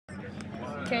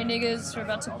Okay, niggas, we're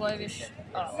about to blow this.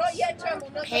 Not yet, Turnbull.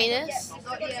 Penis?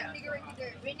 Not yet.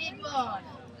 We need more.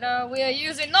 No, we are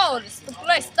using Nodus to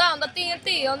place down the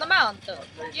TNT on the mountain.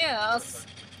 Yes.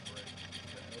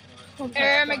 Oh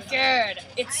my god.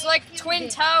 It's like Twin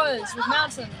Towers with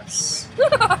mountains.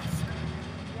 Wow.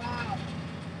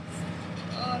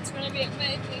 Oh, it's gonna be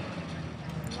amazing.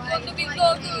 It's gonna be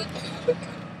so good.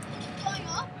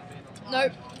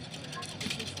 Nope.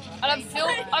 And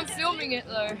I'm filming it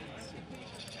though.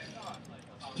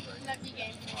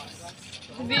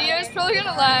 The video is probably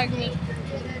gonna lag me.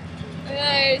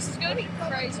 Okay, this is gonna be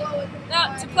crazy.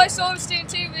 Now, to place all of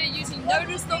TNT, we're using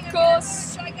Nodus, of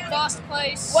course. Fast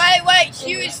place. Wait,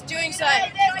 Hugh is doing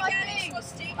something.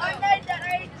 I made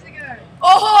that ages ago.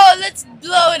 Oh, let's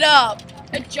blow it up.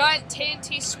 A giant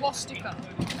TNT swastika.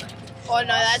 Oh no,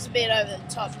 that's a bit over the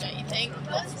top, don't you think?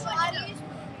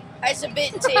 It's a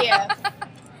bit TF.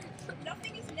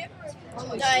 Nothing is never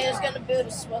No, he was gonna build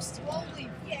a swastika.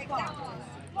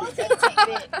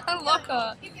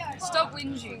 Locker. Stop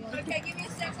whinging. Okay, give me a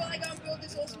sec while I go and build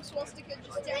this awesome swastika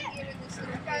just down here in this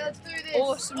little. Okay, let's do this.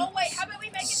 Awesome. Oh wait, how about we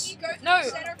make it you go to No. the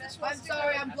center of the swastika? I'm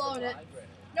sorry, I'm blowing it.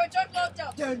 No, don't blow it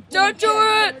up. Don't do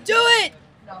it! Do it!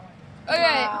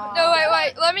 Okay, no,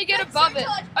 wait, let me get above it.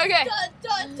 Okay,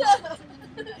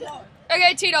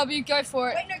 okay, TW, go for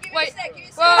it. Wait, no, give me Wait. a sec, give me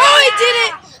a sec. Whoa. Oh, he did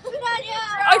it!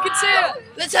 I can see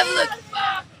it! Let's have a look.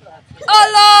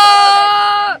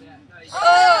 Allah!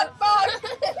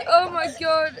 Oh my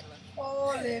god.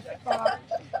 Holy fuck.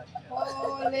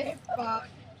 Holy fuck.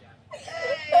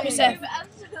 Who's that?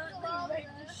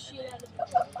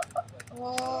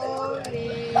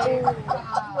 Holy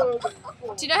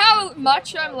fuck. Do you know how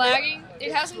much I'm lagging?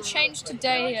 It hasn't changed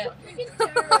today yet.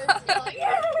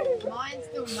 Mine's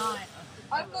still 9.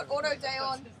 I've got auto day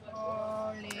on.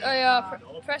 Holy Oh yeah,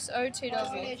 press OTW.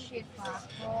 Holy shit, fuck.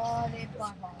 Holy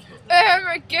fuck. Oh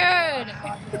my god!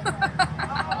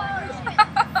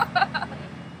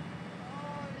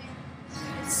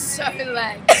 So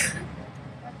lag.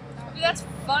 That's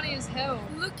funny as hell.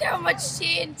 Look how much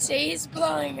TNT is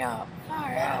blowing up.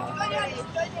 Far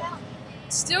out.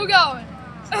 Still going.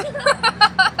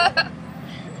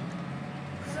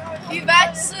 You've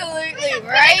absolutely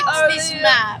raped this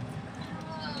map.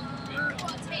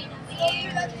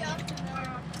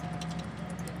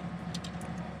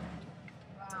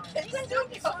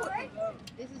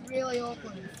 This is really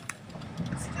awkward.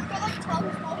 Still got like tons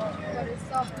of but it's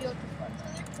so beautiful.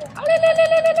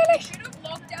 We should have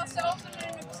locked ourselves in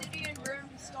an obsidian room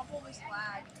to stop all this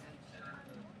lag.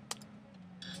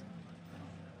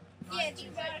 Yeah, it's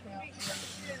better.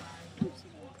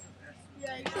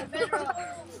 Yeah, you should better.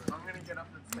 I'm gonna get up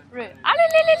and send Right.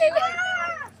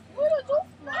 Ah!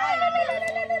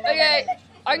 Okay,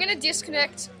 I'm gonna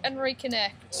disconnect and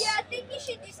reconnect. Yeah, I think you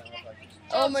should disconnect and reconnect.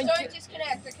 Oh my Don't god.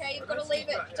 disconnect, okay? You've got to leave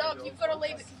it. Dub, you've got to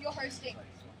leave it because you're hosting.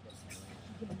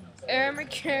 Oh my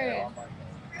god.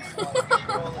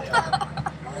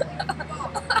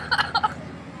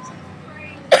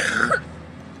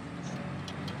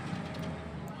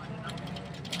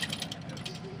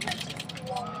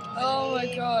 Oh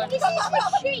my god.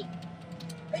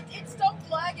 It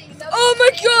stopped lagging. Now Oh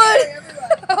there's my god!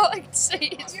 everywhere. All I can see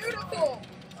is Beautiful.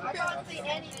 I can't see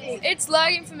anything. it's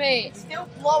lagging for me. Still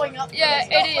blowing up. Yeah,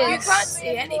 it You is. can't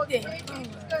see anything.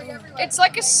 It's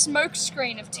like a smoke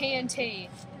screen of TNT.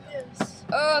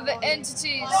 Oh, the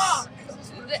entities.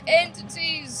 The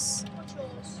entities.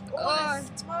 Oh,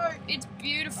 it's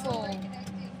beautiful.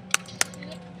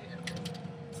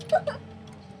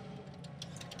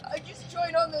 I just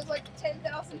joined on. There's like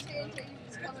 10,000 TNT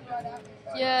just coming right at me.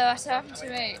 Yeah, that's happened to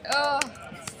me. Oh,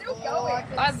 It's still going.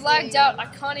 I've lagged out. I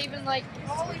can't even like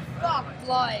Holy fuck.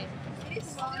 fly. It is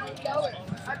still going.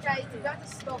 Okay, it's about to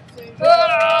stop soon. Ah!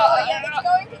 Oh, yeah, it's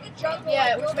going to the jungle. Yeah,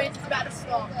 I which built means it. it's about to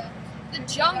stop. The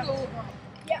jungle.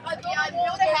 Yeah, I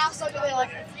built a house over there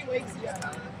like a few weeks ago.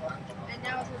 and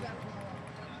now it's about to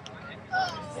blow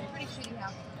up. It's a pretty shitty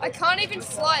house. I can't even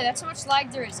fly. That's how much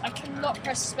lag there is. I cannot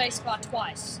press spacebar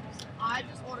twice. I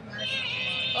just automatically.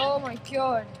 Oh my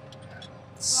god.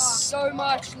 So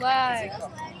much lag.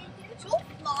 It's all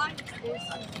flying. It's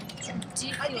I just have to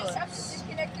ridiculous.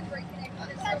 disconnect and reconnect.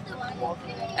 And it's still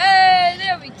flying. Hey,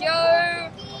 there we go.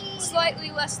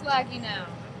 Slightly less laggy now.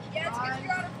 Yeah, it's because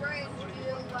you're out of range.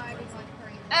 You're lagging like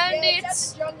crazy. And yeah,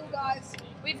 it's- at the jungle, guys.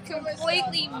 We've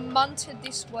completely munted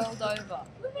this world over.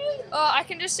 Oh, I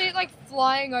can just see it like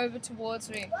flying over towards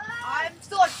me. I'm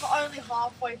still like only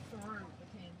halfway through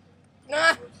with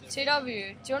him. TW, do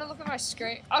you want to look at my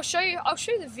screen? I'll show you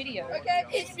the video. Okay,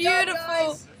 It's done, beautiful.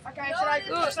 guys. Okay,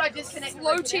 Look, should I disconnect? and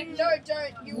floating- reconnect? No,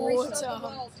 don't. You Water. restart the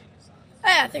world.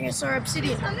 Hey, I think I saw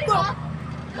obsidian.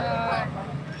 Uh,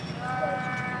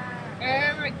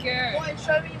 god. Wait,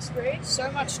 show me your screen.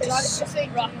 So much Just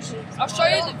destruction. I'll show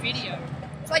you the video.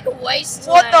 It's like a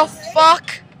wasteland. What the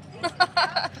fuck?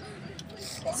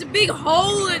 It's a big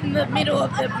hole in the middle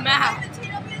of the map.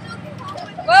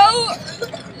 Well,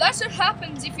 that's what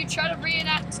happens if you try to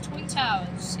reenact Twin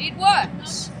Towers. It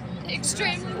works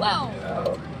extremely well.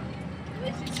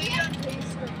 Maybe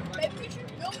we should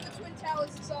build the Twin Towers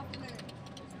this afternoon.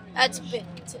 That's a bit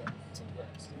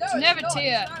No, It's never not.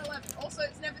 tiered. It's 9/11. Also,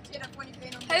 it's never tiered up when you've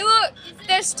been on. Hey look,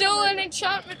 there's still an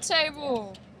enchantment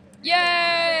table.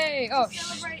 Yay! Oh,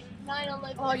 Celebrate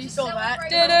 9/11. Oh, you saw that?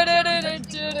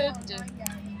 Du-du-du-du-du-du-du.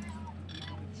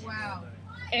 Wow.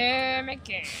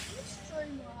 Again.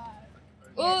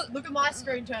 Well, Look at my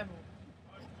screen, Turnbull.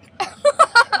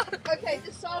 Okay,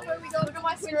 just solve where we go. Look at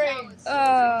my screen.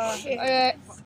 okay.